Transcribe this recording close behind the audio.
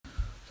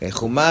El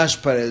Chumash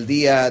para el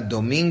día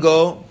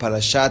domingo,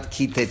 Parashat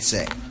Ki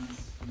Tetzei.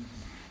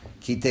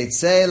 Ki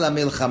tetzei la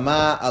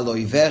milchama al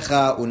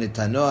oivecha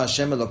unetano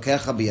Hashem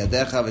elokecha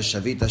biyadecha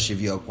veshavita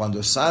shivyo.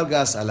 Cuando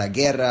salgas a la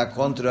guerra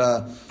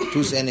contra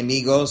tus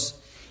enemigos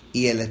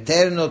y el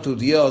Eterno tu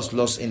Dios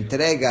los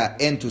entrega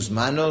en tus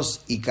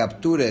manos y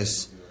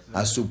captures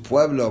a su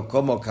pueblo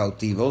como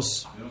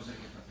cautivos.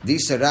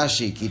 Dice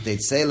Rashi, Ki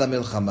tetzei la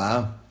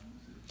milchama.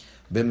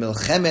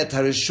 B'milchemet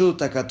hareshut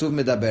hakatuv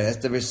medaber.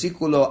 Este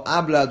versículo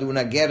habla de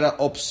una guerra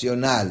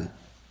opcional.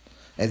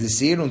 Es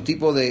decir, un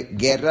tipo de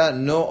guerra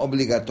no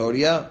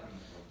obligatoria,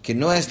 que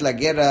no es la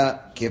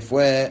guerra que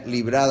fue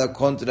librada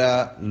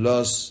contra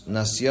las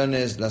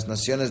naciones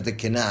de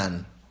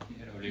Canaán.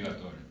 Era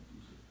obligatorio.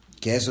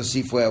 Que eso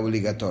sí fue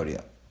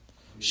obligatoria.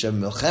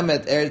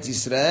 Shemilchemet Eretz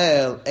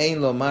Israel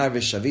ein lomar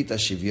veshavita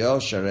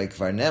shivyo, sharei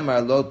kvar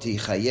nemar lo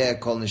tichaye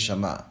kol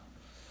neshama.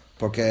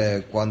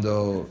 Porque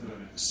cuando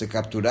se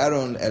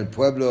capturaron el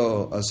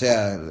pueblo, o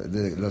sea,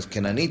 de los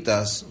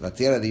cananitas, la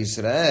tierra de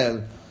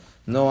Israel,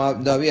 no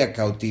había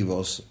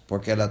cautivos,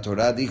 porque la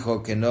Torah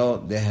dijo que no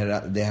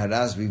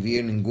dejarás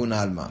vivir ningún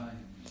alma.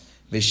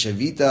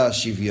 Veshavita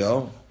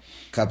shivyo,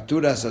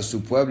 capturas a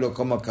su pueblo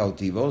como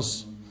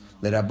cautivos.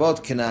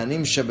 Lerabot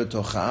kenaanim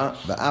shebetocha,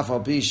 ve'af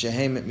al pi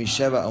shehem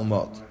misheva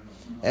umot.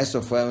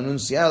 Esto fue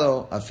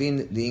anunciado a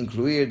fin de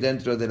incluir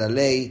dentro de la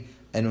ley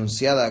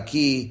enunciada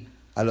aquí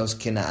a los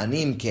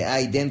Kenaanim que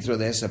hay dentro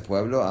de ese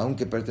pueblo,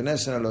 aunque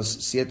pertenecen a los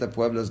 7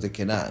 pueblos de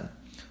Canaán.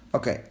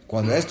 Ok,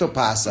 cuando esto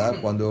pasa,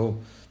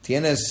 cuando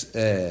tienes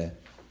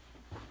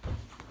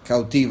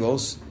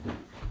cautivos,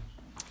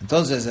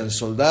 entonces el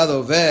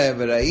soldado ve,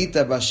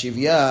 veraita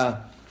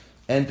bashivya,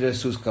 entre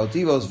sus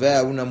cautivos ve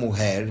a una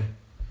mujer,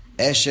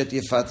 eshet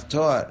yefat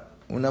toar,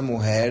 una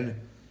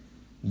mujer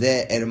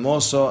de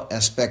hermoso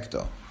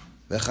aspecto,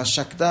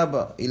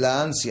 vechashaktaba, y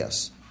la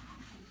ansias.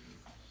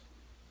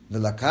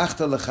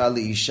 Velakachta lecha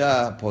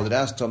liisha,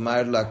 podrás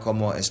tomarla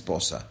como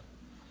esposa.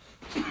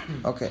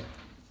 Ok.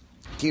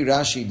 Aquí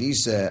Rashi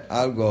dice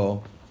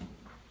algo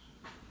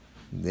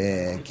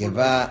de que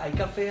va... Hay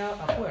café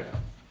afuera.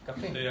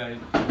 Café. Sí,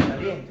 hay.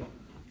 Caliente.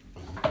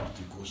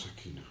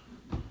 Esquina.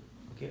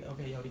 Ok,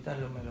 ahorita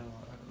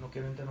no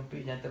quiero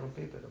interrumpir, ya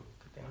interrumpí, pero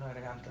que tengo una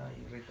garganta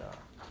irritada.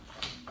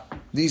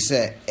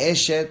 Dice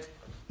Eshet,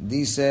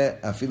 dice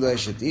afilo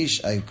Eshet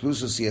Ish,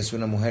 incluso si es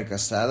una mujer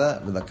casada,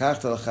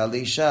 velakachta lecha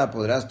liisha,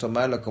 podrás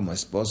tomarla como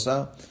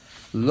esposa.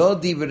 Lo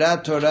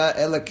dibra Torah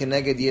ela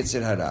keneged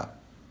yetzer hara.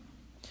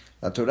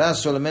 La Torah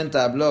solamente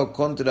habló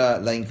contra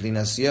la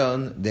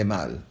inclinación de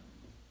mal.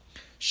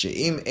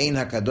 She'im ein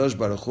hakadosh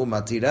baruch hu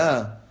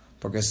matira,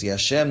 porque si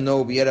Hashem no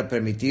hubiera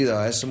permitido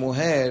a esa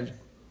mujer,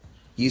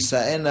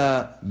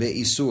 yisaena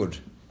be'isur,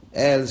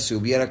 él se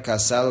hubiera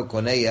casado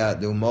con ella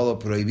de un modo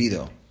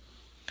prohibido.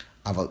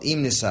 Aval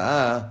im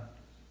nisa'a,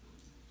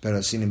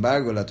 pero sin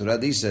embargo la Torah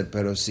dice,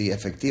 pero si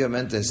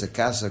efectivamente se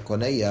casa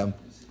con ella,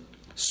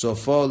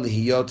 sofo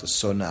lihiyot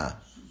sona.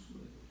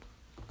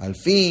 Al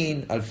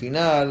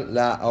final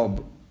la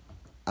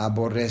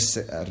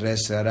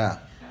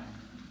aborrecerá.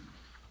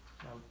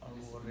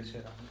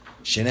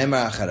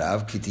 Shenema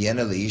acharav,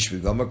 kitiena leish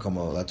vigomer,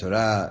 como la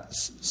Torah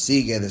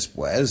sigue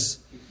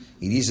después,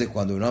 y dice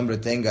cuando un hombre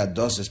tenga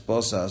 2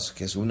 esposas,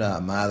 que es una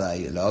amada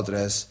y la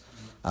otra es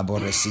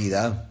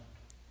aborrecida,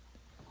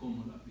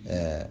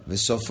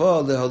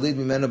 vesofo leholid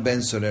mimeno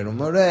ben sorer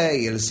umore,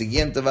 y el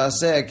siguiente va a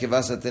ser que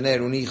vas a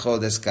tener un hijo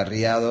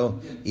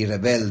descarriado y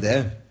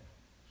rebelde.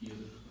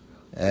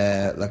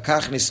 La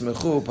kachnis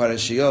mechu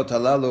parashiyot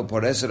halalu,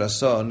 por esa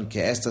razón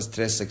que estas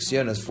 3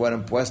 secciones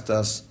fueron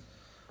puestas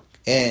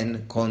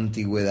en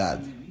contigüidad.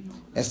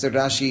 Este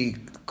Rashi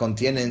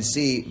contiene en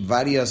sí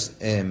varios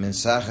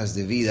mensajes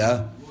de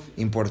vida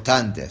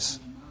importantes.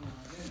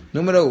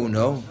 Número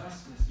uno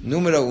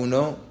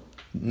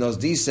nos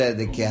dice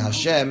de que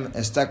Hashem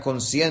está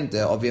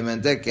consciente,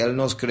 obviamente, que Él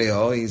nos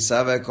creó y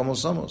sabe cómo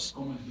somos.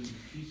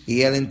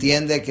 Y Él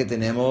entiende que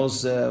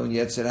tenemos un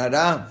Yetzer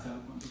Hara.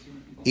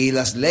 Y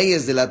las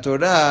leyes de la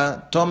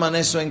Torah toman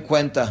eso en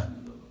cuenta.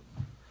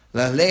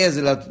 Las leyes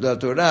de la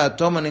Torah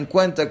toman en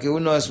cuenta que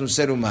uno es un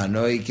ser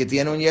humano y que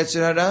tiene un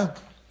Yetzer Hara.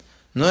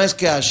 No es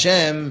que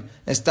Hashem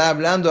está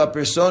hablando a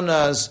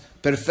personas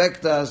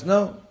perfectas,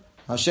 no.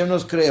 Hashem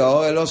nos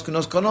creó, Él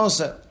nos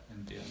conoce.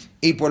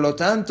 Y por lo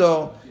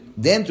tanto,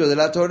 dentro de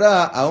la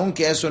Torah,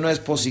 aunque eso no es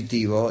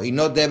positivo y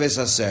no debes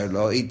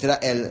hacerlo, y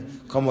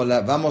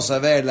vamos a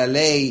ver, la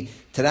ley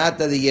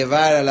trata de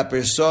llevar a la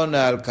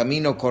persona al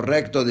camino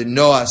correcto de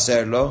no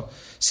hacerlo.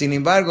 Sin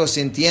embargo,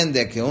 se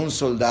entiende que un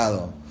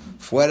soldado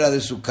fuera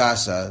de su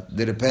casa,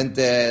 de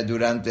repente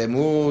durante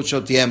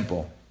mucho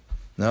tiempo,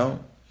 ¿no?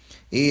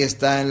 Y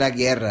está en la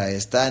guerra,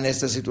 está en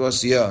esta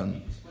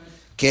situación,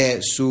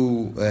 que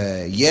su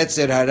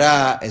Yetzer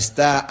Hara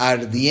está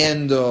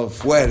ardiendo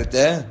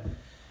fuerte.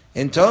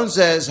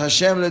 Entonces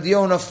Hashem le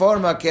dio una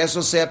forma que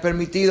eso sea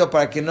permitido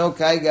para que no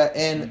caiga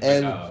en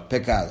el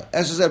pecado.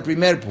 Eso es el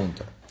primer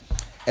punto.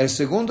 El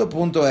segundo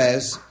punto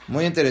es,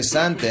 muy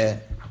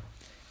interesante,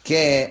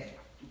 que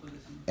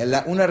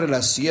una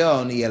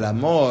relación y el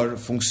amor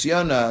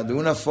funciona de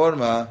una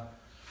forma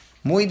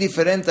muy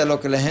diferente a lo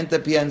que la gente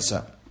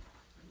piensa.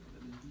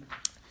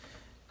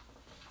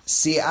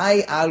 Si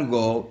hay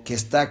algo que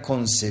está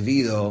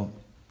concebido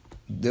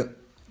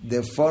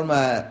de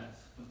forma,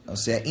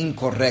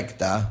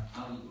 incorrecta,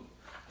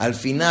 al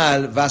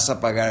final vas a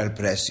pagar el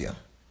precio.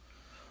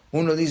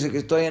 Uno dice que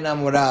estoy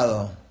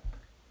enamorado.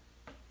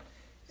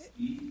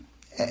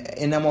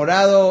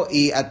 Enamorado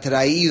y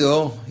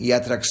atraído y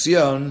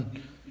atracción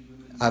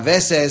a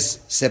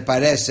veces se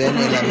parecen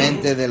en la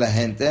mente de la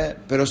gente,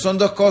 pero son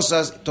dos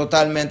cosas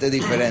totalmente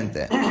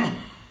diferentes.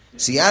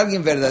 Si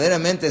alguien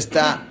verdaderamente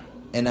está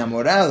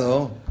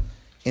enamorado,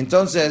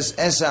 entonces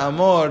ese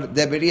amor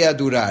debería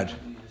durar.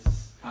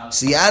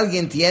 Si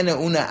alguien tiene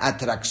una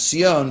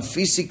atracción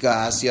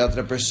física hacia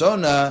otra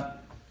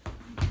persona,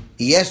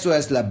 y eso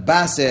es la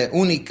base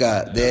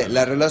única de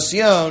la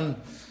relación,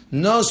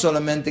 no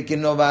solamente que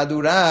no va a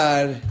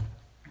durar,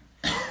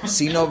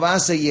 sino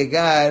vas a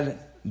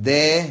llegar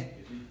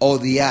de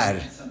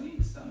odiar.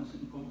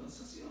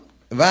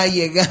 Va a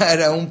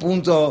llegar a un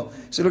punto,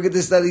 eso es lo que te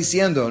está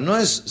diciendo, no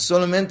es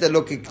solamente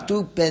lo que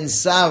tú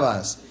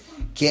pensabas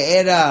que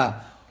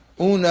era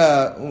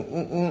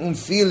un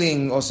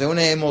feeling,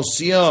 una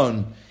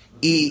emoción,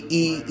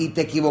 y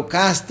te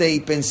equivocaste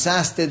y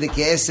pensaste de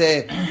que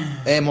esa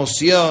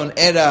emoción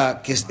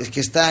era que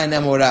está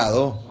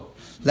enamorado.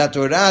 La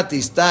Torah te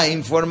está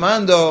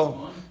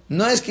informando,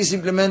 no es que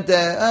simplemente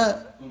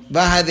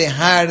vas a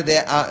dejar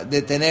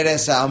de tener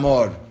ese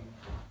amor.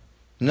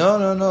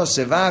 No,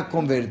 se va a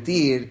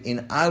convertir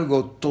en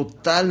algo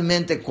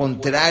totalmente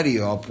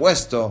contrario,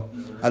 opuesto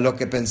a lo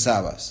que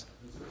pensabas.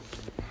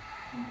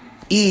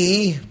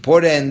 Y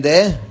por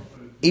ende,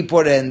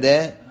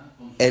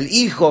 el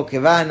hijo que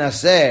va a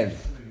nacer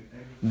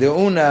de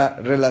una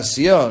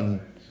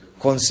relación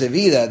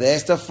concebida de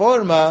esta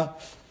forma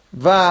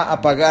va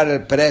a pagar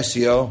el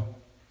precio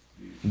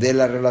de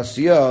la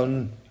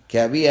relación que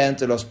había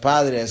entre los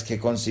padres que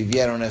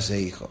concibieron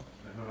ese hijo.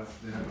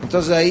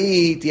 Entonces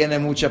ahí tiene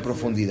mucha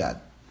profundidad.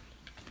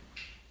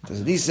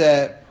 Entonces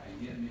dice,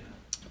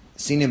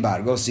 sin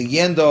embargo,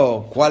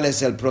 siguiendo cuál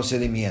es el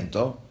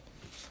procedimiento,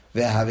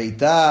 la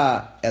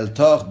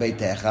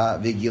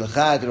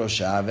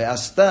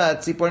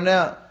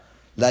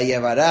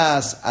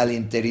llevarás al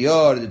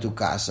interior de tu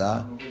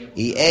casa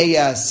y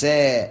ella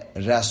se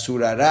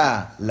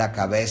rasurará la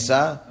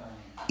cabeza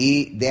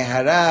y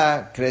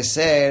dejará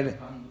crecer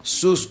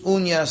sus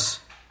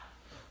uñas.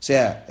 O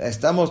sea,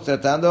 estamos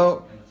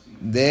tratando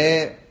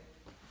de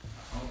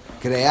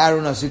crear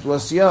una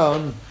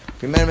situación,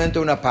 primeramente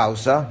una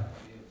pausa,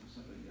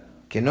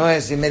 que no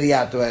es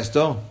inmediato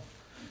esto,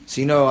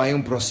 sino hay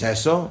un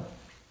proceso.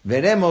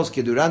 Veremos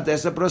que durante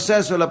ese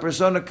proceso la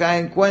persona cae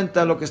en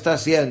cuenta lo que está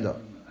haciendo.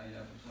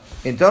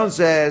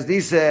 Entonces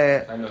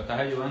dice... Lo estás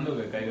ayudando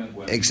que caiga en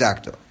cuenta.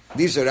 Exacto.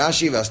 Dice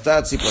Rashi,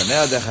 Bastat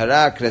Tziponea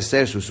dejará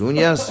crecer sus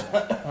uñas.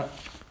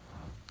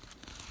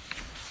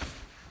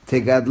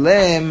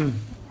 Tegadlem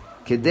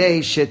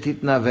kedei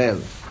shetitnavel.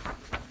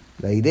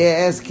 La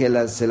idea es que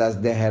se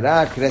las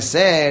dejará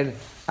crecer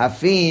a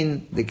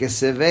fin de que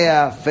se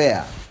vea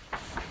fea.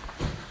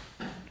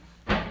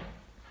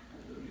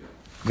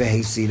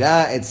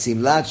 והסירה את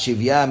סמלת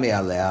שביה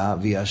מעליה,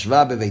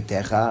 וישבה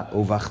בביתך,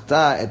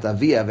 ובכתה את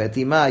אביה ואת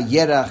אמה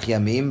ירח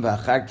ימים,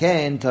 ואחר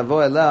כן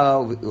תבוא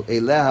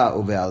אליה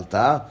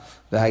ובעלתה,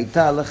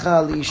 והייתה לך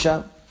לאישה.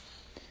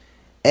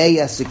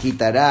 Ella se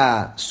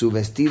quitará su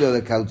vestido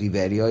de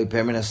cautiverio y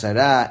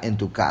permanecerá en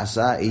tu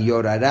casa y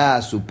llorará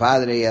a su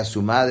padre y a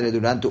su madre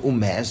durante un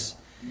mes.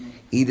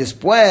 Y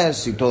después,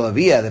 si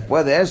todavía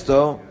después de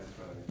esto,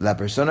 la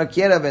persona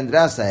quiera,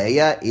 vendrás a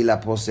ella y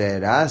la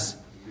poseerás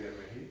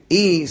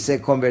y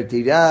se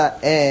convertirá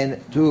en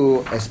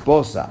tu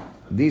esposa.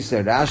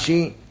 Dice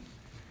Rashi,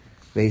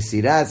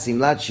 Veisirat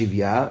simlat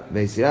shivya,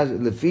 Veisirat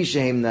lefi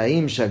shehem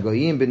naim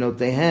shagoyim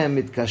benotehem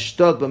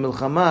mitkashtot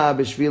b'milchama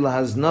b'shvil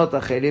haznot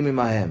acherim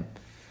imahem.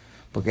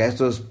 Porque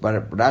esto es,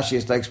 Rashi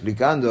está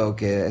explicando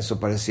que eso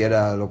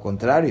pareciera lo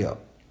contrario.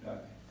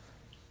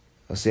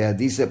 O sea,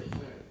 dice,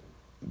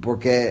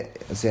 porque,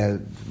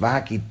 vas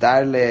a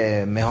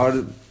quitarle,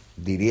 mejor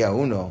diría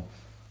uno,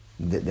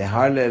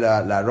 dejarle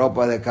la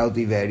ropa de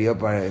cautiverio,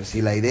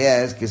 si la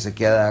idea es que se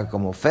queda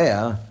como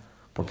fea,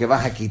 porque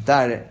vas a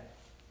quitar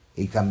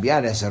y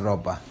cambiar esa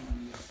ropa.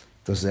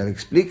 Entonces él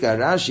explica a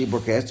Rashi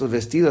porque estos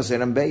vestidos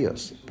eran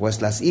bellos,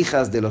 pues las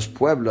hijas de los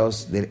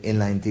pueblos en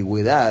la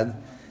antigüedad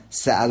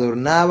se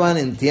adornaban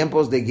en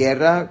tiempos de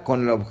guerra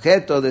con el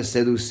objeto de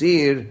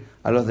seducir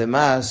a los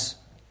demás,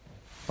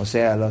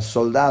 a los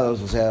soldados,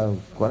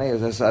 con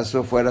ellos,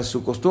 eso fuera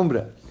su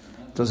costumbre.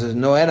 Entonces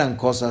no eran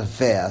cosas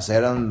feas,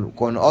 eran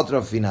con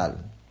otra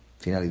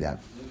finalidad.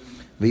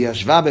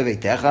 V'yashva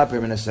bebeitecha,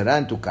 permanecerá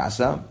en tu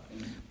casa.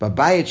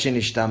 Babayit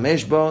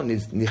shenishtamesh bo,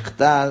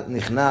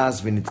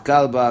 nichnas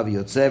v'nitkal ba,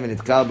 v'yotze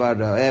v'nitkal ba,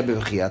 ro'eh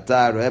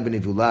b'vchiyata, ro'eh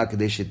b'nivula,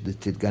 kedei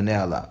shetitgane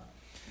ala.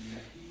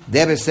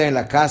 Debe ser en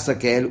la casa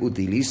que él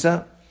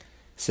utiliza.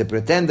 Se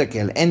pretende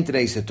que él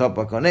entre y se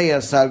topa con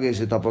ella, salga y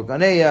se topa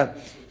con ella,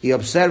 y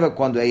observa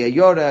cuando ella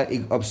llora,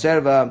 y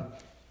observa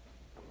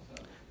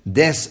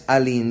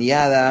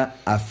desalineada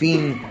a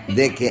fin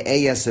de que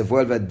ella se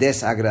vuelva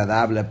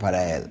desagradable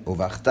para él.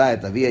 Uvachta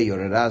todavía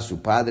llorará a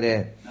su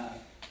padre.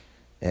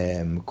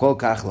 כל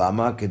כך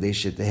למה? כדי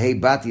שתהי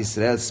בת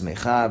ישראל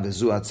שמחה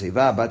וזו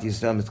עצבה, בת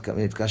ישראל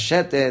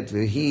מתקשטת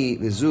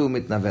וזו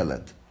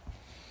מתנבלת.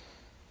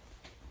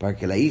 Para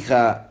que la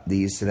hija de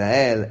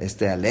Israel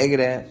esté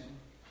alegre,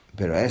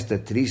 pero esté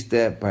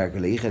triste, para que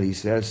la hija de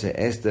Israel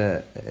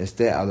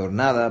esté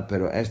adornada,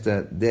 pero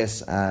esté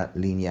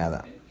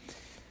desalineada.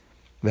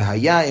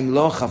 והיה אם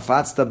לא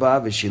חפצת בה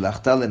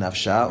ושילחת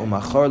לנפשה,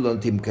 ומחר לא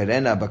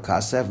תמכרנה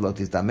בכסף, לא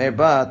תתעמר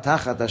בה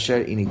תחת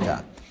אשר עיניתה.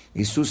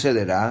 Y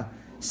sucederá,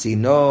 si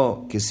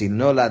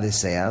no la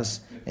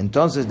deseas,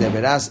 entonces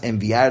deberás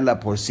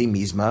enviarla por sí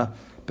misma,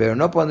 pero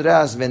no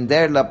podrás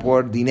venderla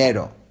por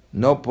dinero,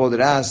 no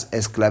podrás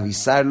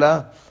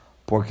esclavizarla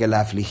porque la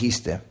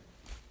afligiste.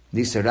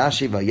 Dice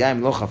Rashi, vaya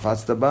im lo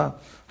chafatzta ba,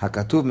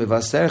 hakatuv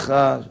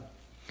mevasercha,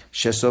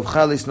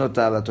 shesovcha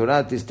lisnota. La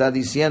Torah te está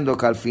diciendo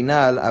que al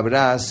final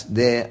habrás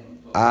de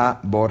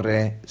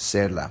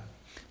aborrecerla.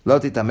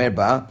 Lo titamer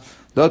ba,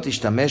 לא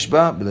תשתמש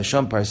בה,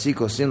 בלשון פרסי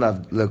עושים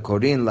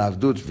לקורין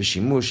לעבדות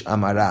ושימוש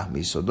אמרה,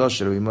 מיסודו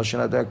של רבי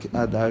משה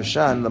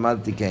הדרשן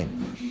למדתי כן.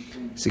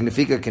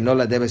 Significa que no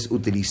la debes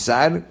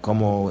utilizar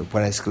como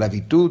para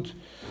esclavitud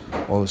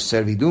o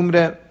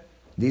servidumbre.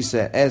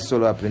 Dice, eso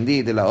lo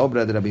aprendí de la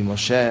obra de Rabbi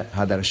Moshe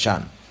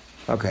Hadarshan.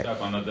 Okay. O sea,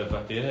 cuando te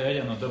fastidies de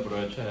ella, no te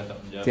aproveches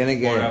ya. Tiene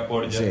que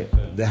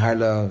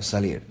dejarlo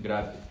salir.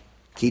 Gratis.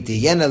 כי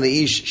תהיינה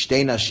לאיש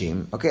שתי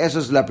נשים. Okay, eso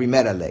es la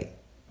primera ley.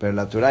 Pero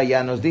la Torah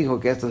ya nos dijo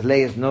que estas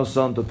leyes no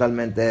son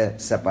totalmente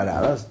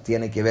separadas,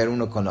 tienen que ver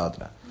uno con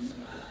otra.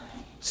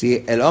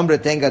 Si el hombre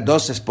tenga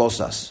dos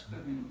esposas,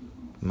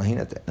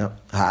 imagínate, ¿no?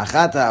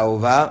 האחת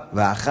האהובה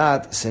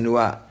והאחת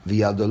שנואה,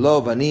 וילדו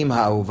לו בנים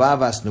האהובה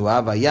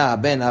והשנואה, והיה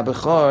הבן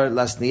הבכור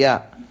לשנייה.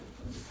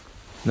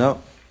 ¿No?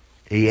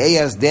 Y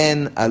ellas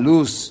den a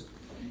luz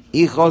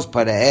hijos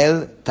para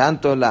él,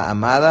 tanto la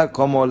amada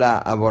como la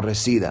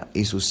aborrecida.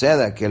 Y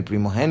sucede que el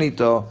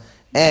primogénito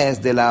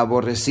es de la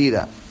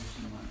aborrecida.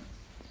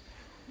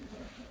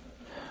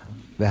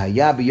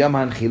 והיה ביום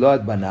הנחילו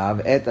את בניו,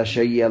 את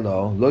אשר יהיה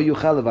לו, לא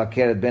יוכל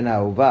לבקר את בן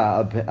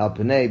האהובה על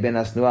פני בן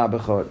השנואה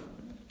הבכור.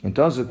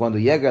 Entonces, cuando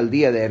llega el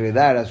día de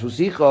heredar a sus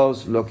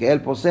hijos, lo que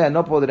él posea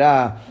no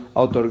podrá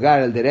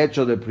otorgar el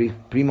derecho de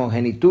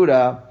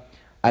primogenitura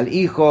al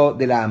hijo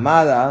de la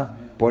amada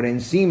por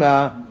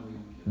encima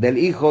del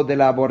hijo de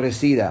la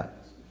aborrecida,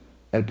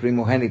 el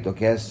primogénito,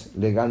 que es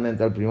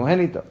legalmente el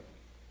primogénito.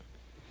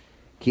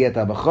 כי את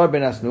הבכור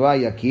בן השנואה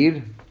יכיר,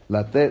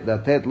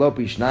 לתת לו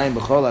פי שניים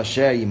בכל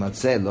אשר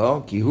יימצא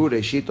לו, כי הוא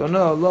ראשית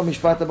עונו, לא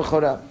משפט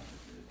הבכורה.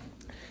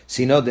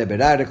 Sino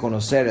deberá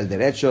reconocer el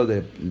derecho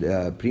de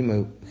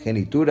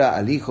primogenitura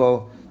al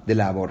hijo de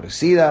la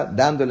aborrecida,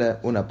 dándole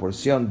una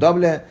porción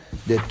doble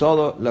de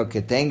todo lo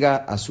que tenga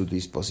a su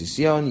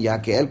disposición,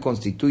 ya que él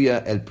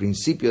constituye el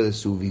principio de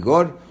su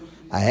vigor,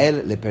 a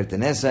él le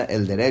pertenece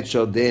el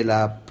derecho de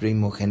la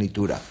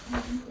primogenitura.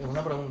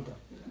 Una pregunta.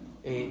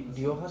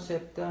 ¿Dios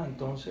acepta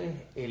entonces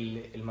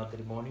el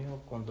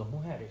matrimonio con dos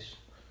mujeres?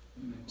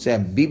 O sea,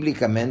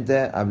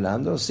 bíblicamente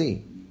hablando,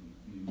 sí.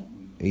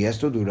 Y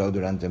esto duró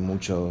durante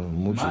mucho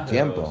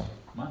tiempo.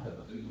 Más de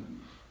dos.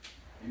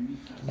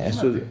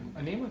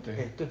 Anímate.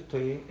 Esto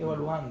estoy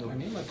evaluando.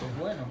 Anímate,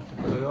 bueno.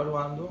 Estoy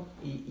evaluando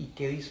y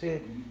qué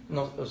dice,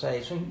 no, o sea,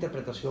 eso es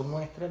interpretación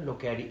nuestra, lo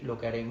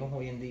que haremos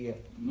hoy en día.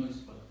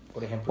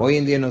 Por ejemplo. Hoy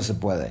en día no se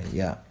puede,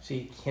 ya.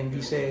 Sí, ¿quién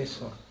dice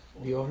eso?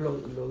 Dios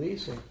lo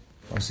dice.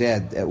 O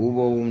sea,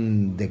 hubo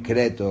un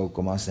decreto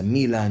como hace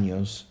 1000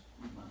 años.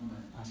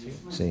 ¿Ah, sí?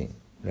 Sí,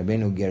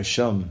 Rabbeinu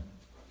Gershom,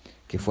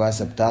 que fue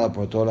aceptado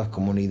por todas las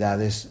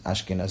comunidades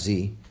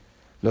ashkenazí.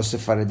 Los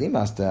sefaradim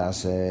hasta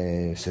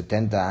hace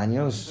 70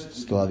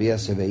 años todavía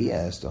se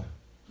veía esto.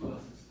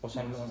 O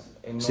sea,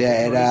 no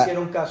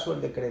hicieron caso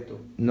al decreto.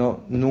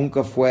 No,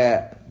 nunca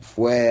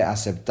fue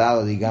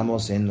aceptado,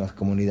 digamos, en las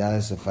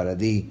comunidades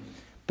sefaradí.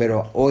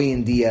 Pero hoy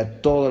en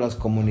día todas las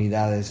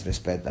comunidades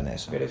respetan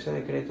eso. Pero ese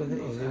decreto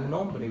es de un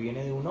hombre,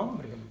 viene de un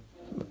hombre.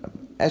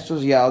 Esto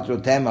es ya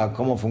otro tema,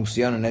 cómo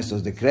funcionan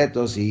estos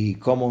decretos y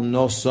cómo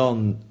no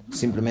son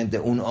simplemente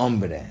un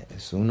hombre.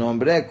 Es un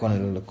hombre con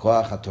el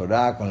Koach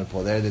HaTorah, con el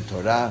poder de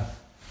Torah.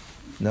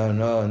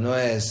 No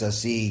es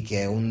así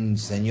que un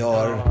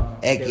señor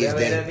X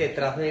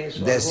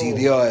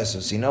decidió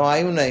eso, sino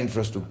hay una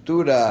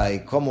infraestructura y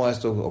cómo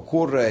esto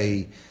ocurre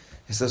y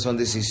estas son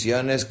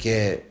decisiones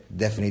que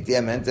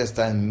definitivamente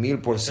están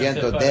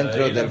 1000%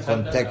 dentro del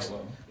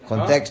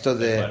contexto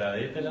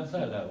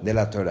de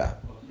la Torah.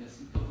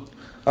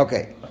 Ok.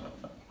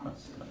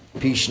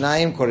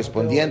 Pishnaim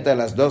correspondiente a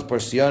las dos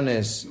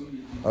porciones,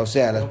 o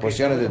sea, las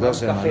porciones de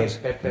dos hermanos.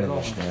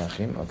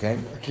 Okay.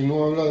 Aquí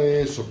no habla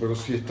de eso, pero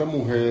si esta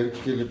mujer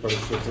que le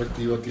pareció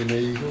atractiva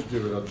tiene hijos,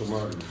 deberá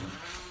tomarlos.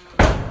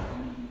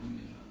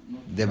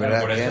 De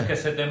verdad, por eso es que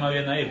ese tema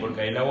viene ahí,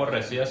 porque ahí la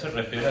aborrecida se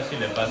refiere a si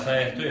le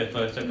pasa esto y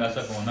después se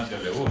casa con una que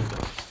le gusta.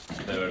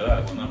 De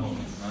verdad, con una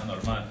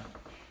normal.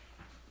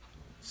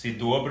 Si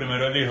tuvo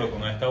primero el hijo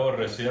con esta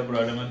aborrecida,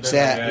 probablemente... O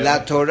sea,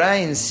 la Torah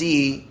en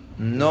sí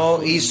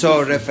no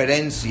hizo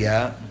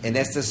referencia en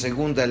esta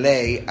segunda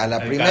ley a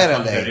la primera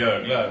ley.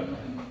 Anterior, claro.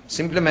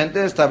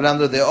 Simplemente está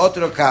hablando de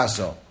otro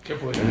caso.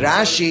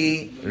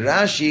 Rashi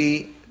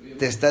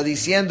te está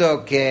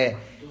diciendo que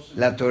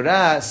la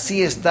Torah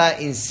sí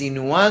está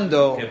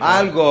insinuando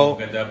algo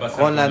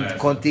con la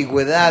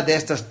contigüidad de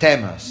estos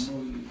temas.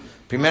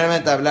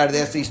 Primeramente hablar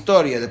de esta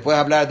historia, después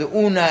hablar de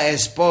una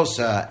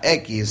esposa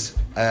X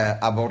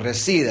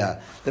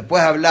aborrecida,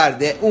 después hablar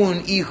de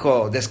un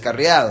hijo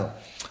descarriado.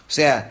 O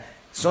sea,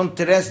 son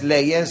tres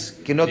leyes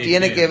que no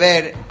tienen que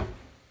ver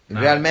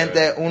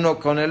realmente uno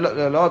con el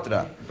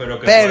otro.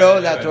 Pero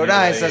la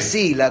Torah es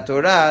así, la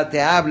Torah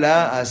te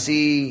habla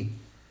así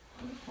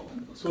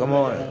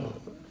como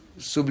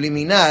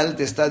subliminal,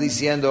 te está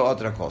diciendo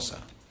otra cosa.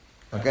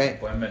 ¿Okay?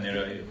 Pueden venir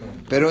ahí.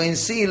 Pero en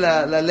sí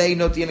la ley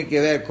no tiene que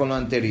ver con lo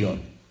anterior.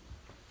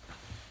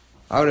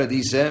 Ahora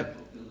dice,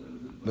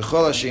 de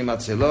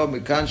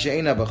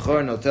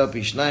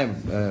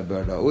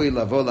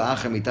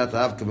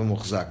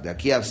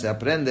aquí se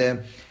aprende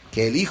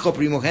que el hijo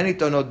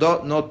primogénito no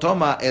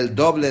toma el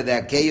doble de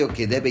aquello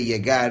que debe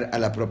llegar a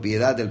la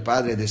propiedad del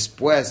padre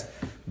después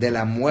de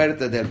la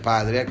muerte del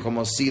padre,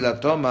 como si la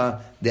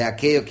toma de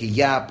aquello que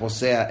ya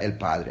posea el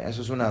padre.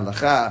 Eso es una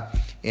halajá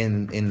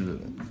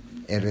en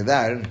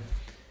heredar.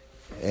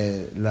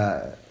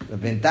 La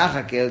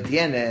ventaja que él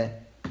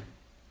tiene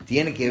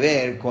que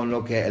ver con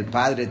lo que el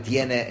padre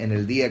tiene en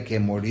el día que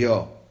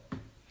murió,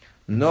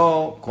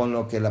 no con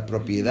lo que la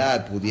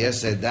propiedad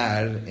pudiese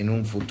dar en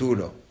un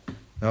futuro,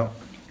 ¿no?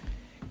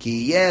 כי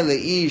יהיה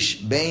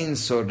לאיש בן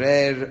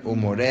סורר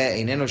ומורה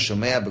איננו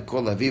שומע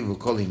בקול אביו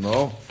ובקול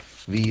אמו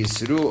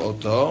ויסרו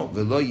אותו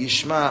ולא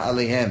ישמע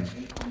עליהם.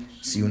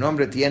 Si un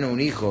hombre tiene un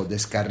hijo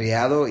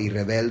descarriado y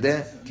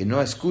rebelde que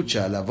no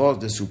escucha la voz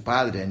de su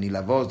padre ni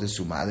la voz de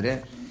su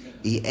madre,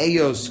 y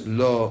ellos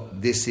lo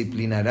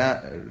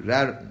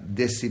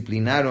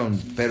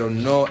disciplinaron, pero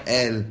no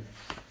él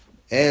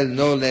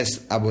no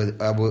les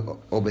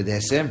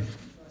obedece.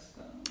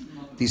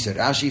 Dice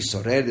Rashi,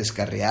 sorer,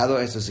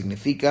 descarriado, eso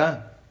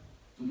significa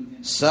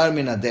sar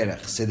min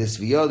haderech, se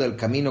desvió del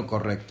camino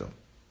correcto.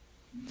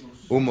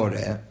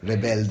 Umore,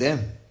 rebelde,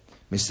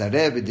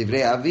 misarev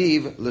b'divrei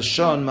aviv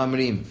lashon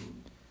mamrim,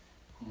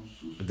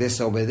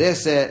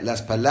 desobedece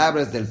las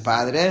palabras del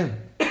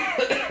padre.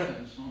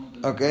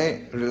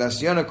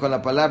 Relaciona con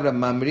la palabra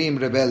mamrim,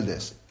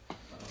 rebeldes.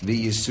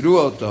 V'yisru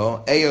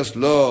oto, ellos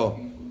lo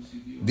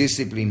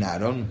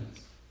disciplinaron.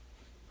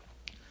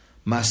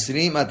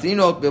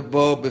 Matrino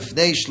bo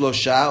b'fnei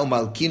shlosha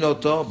umalkin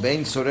oto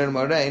ben sorer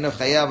mora eno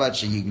chayav ad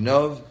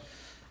sheyignov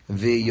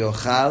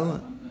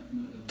v'yochal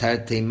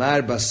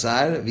tartemar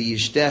basar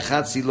v'yishteh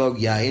chat silog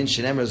yain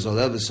shenemer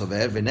zolel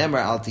v'sover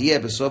v'nemer al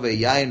tiyeh b'sover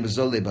yain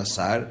v'zol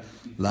lebasar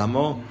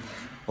lamo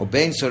o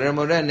ben sorer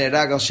mora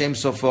nerag al shem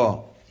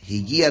sofo.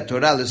 הגיע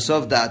התורה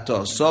לסוף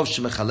דעתו, סוף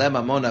שמחלה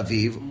ממון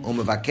אביו,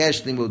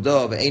 ומבקש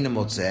לימודו ואינו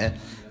מוצא,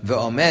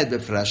 ועומד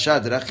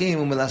בפרשת דרכים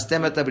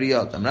ומלסתם את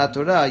הבריות. אמרה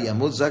התורה,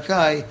 ימות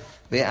זכאי,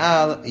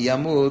 ואל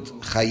ימות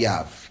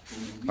חייב.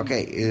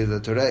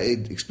 La Torah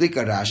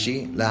explica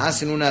Rashi, le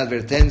hacen una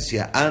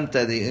advertencia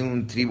ante de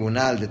un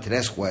tribunal de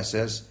 3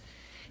 jueces,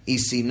 y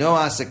si no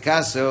hace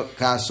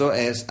caso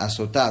es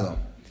azotado.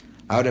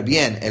 Ahora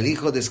bien, el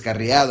hijo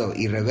descarriado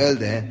y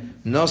rebelde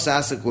no se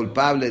hace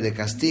culpable de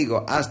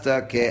castigo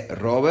hasta que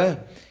robe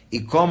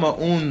y coma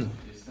un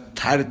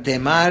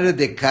tartemar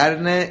de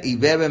carne y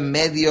bebe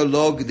medio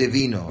log de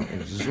vino.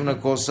 Es una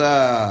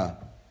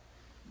cosa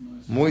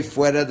muy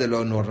fuera de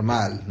lo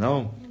normal,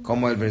 ¿no?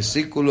 Como el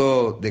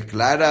versículo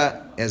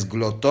declara, es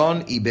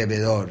glotón y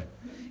bebedor.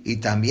 Y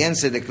también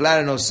se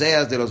declara, no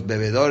seas de los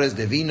bebedores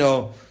de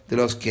vino, de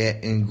los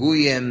que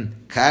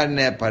engullen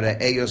carne para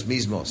ellos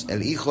mismos.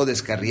 El hijo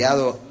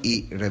descarriado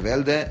y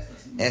rebelde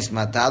es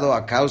matado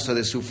a causa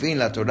de su fin.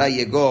 La Torah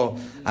llegó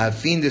al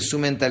fin de su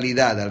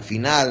mentalidad. Al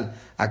final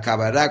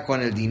acabará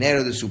con el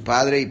dinero de su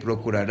padre y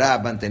procurará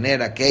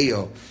mantener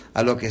aquello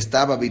a lo que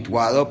estaba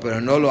habituado,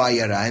 pero no lo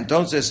hallará.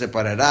 Entonces se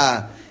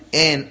parará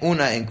en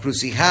una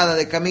encrucijada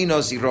de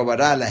caminos y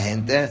robará a la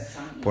gente.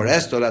 Por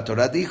esto la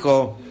Torah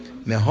dijo,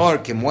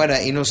 mejor que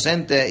muera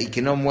inocente y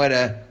que no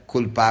muera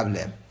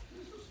culpable.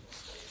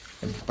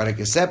 Para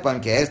que sepan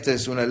que esta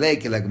es una ley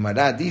que la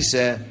Gemara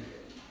dice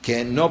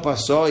que no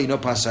pasó y no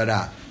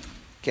pasará.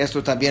 Que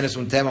esto también es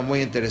un tema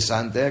muy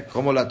interesante,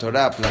 cómo la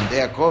Torah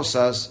plantea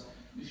cosas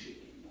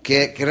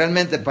que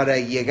realmente para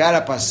llegar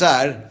a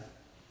pasar,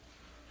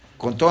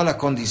 con todas las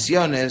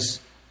condiciones,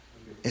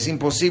 es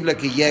imposible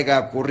que llegue a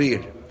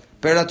ocurrir.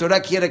 Pero la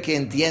Torah quiere que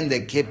entienda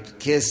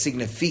qué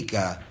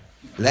significa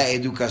la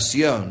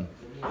educación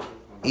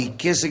y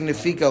qué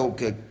significa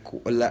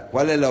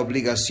cuál es la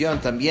obligación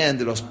también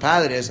de los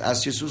padres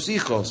hacia sus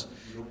hijos,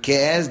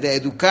 que es de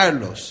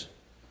educarlos.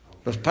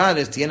 Los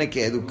padres tienen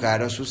que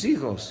educar a sus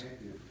hijos.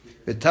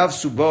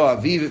 Entonces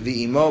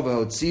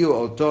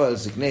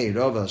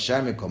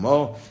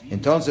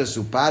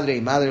su padre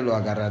y madre lo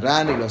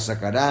agarrarán y lo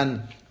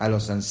sacarán a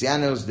los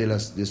ancianos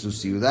de su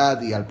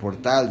ciudad y al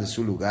portal de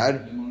su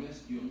lugar.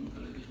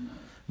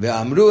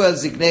 ואמרו אל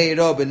זקני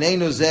עירו,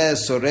 בנינו זה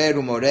סורר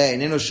ומורה,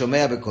 איננו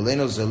שומע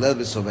בקולנו זולל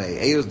וסובע.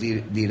 Ellos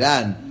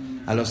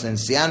dirán a los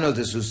ancianos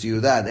de su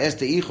ciudad,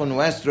 este hijo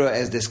nuestro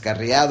es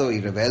descarriado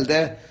y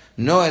rebelde,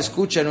 no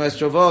escucha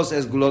nuestra voz,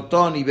 es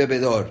glotón y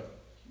bebedor.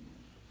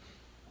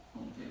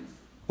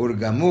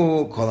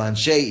 Urgamu kol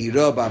anshei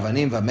iro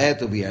ba'avanim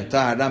v'metu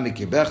v'yarta haram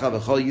mikirbecha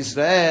v'chol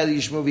Yisrael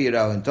yishmu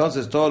v'yirau.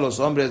 Entonces todos los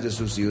hombres de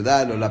su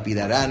ciudad lo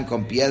lapidarán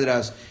con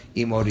piedras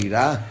y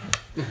morirá.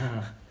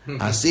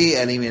 Así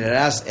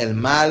eliminarás el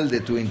mal de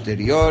tu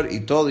interior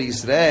y todo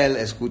Israel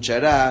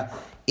escuchará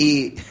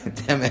y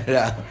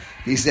temerá.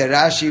 Dice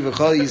Rashi,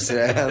 v'chol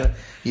Yisrael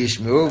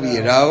yishmu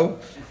v'yirau.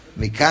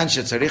 מכאן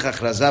שצריך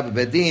הכרזה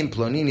בבית דין,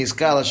 פלוני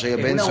נזכר אשר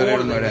בן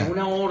סורר ומורה.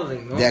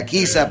 De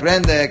aquí se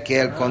aprende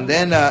que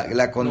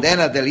la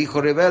condena del hijo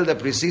rebelde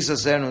precisa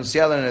ser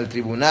anunciada en el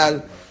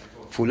tribunal.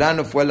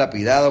 Fulano fue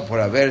lapidado por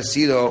haber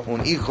sido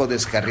un hijo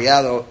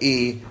descarriado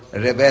y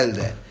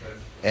rebelde.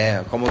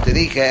 Como te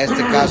dije,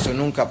 este caso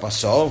nunca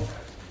pasó,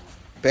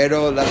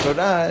 pero la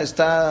Torah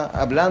está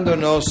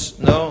hablándonos,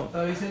 ¿no?,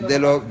 de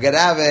lo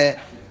grave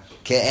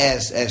que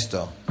es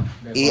esto.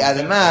 Y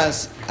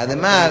además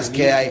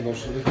que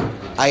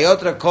hay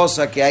otra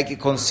cosa que hay que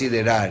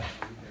considerar,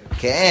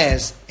 que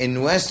es, en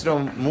nuestro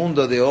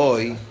mundo de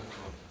hoy,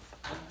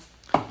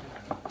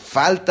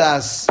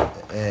 faltas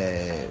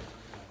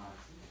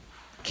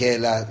que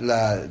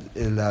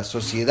la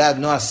sociedad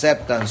no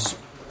acepta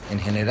en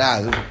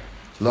general,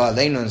 lo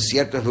aleino en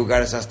ciertos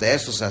lugares hasta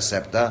eso se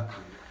acepta,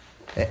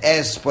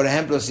 es, por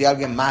ejemplo, si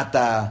alguien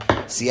mata,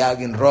 si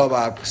alguien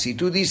roba, si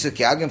tú dices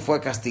que alguien fue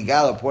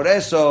castigado por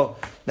eso,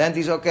 la gente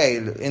dice, ok,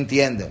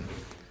 entienden.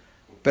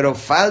 Pero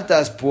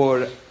faltas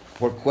por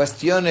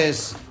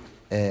cuestiones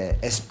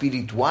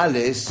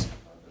espirituales,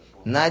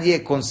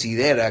 nadie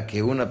considera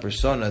que una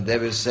persona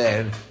debe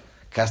ser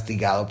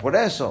castigado por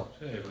eso.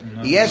 Sí,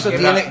 no, y eso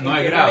no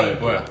es grave,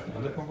 pues.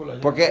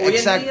 Porque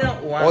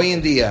hoy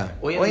en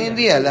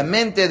día, la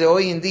mente de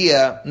hoy en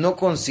día no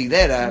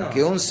considera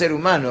que un ser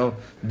humano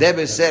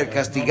debe ser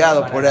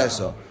castigado por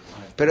eso.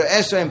 Pero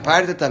eso en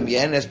parte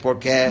también es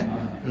porque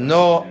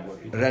no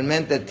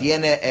realmente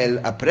tiene el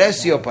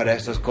aprecio para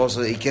estas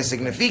cosas y qué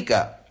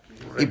significa.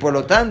 Y por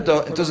lo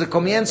tanto, entonces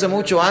comienza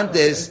mucho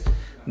antes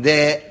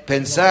de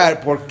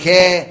pensar por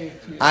qué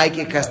hay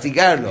que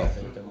castigarlo.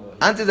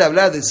 Antes de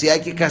hablar de si hay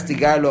que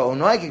castigarlo o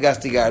no hay que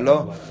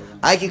castigarlo,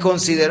 hay que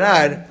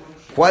considerar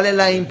cuál es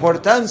la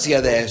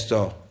importancia de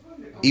esto.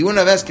 Y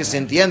una vez que se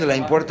entiende la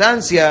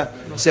importancia,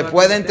 se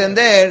puede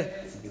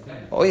entender,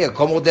 oye,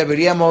 cómo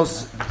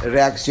deberíamos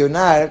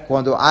reaccionar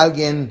cuando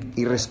alguien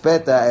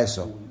irrespeta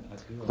eso.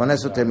 Con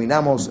eso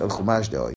terminamos el Chumash de hoy.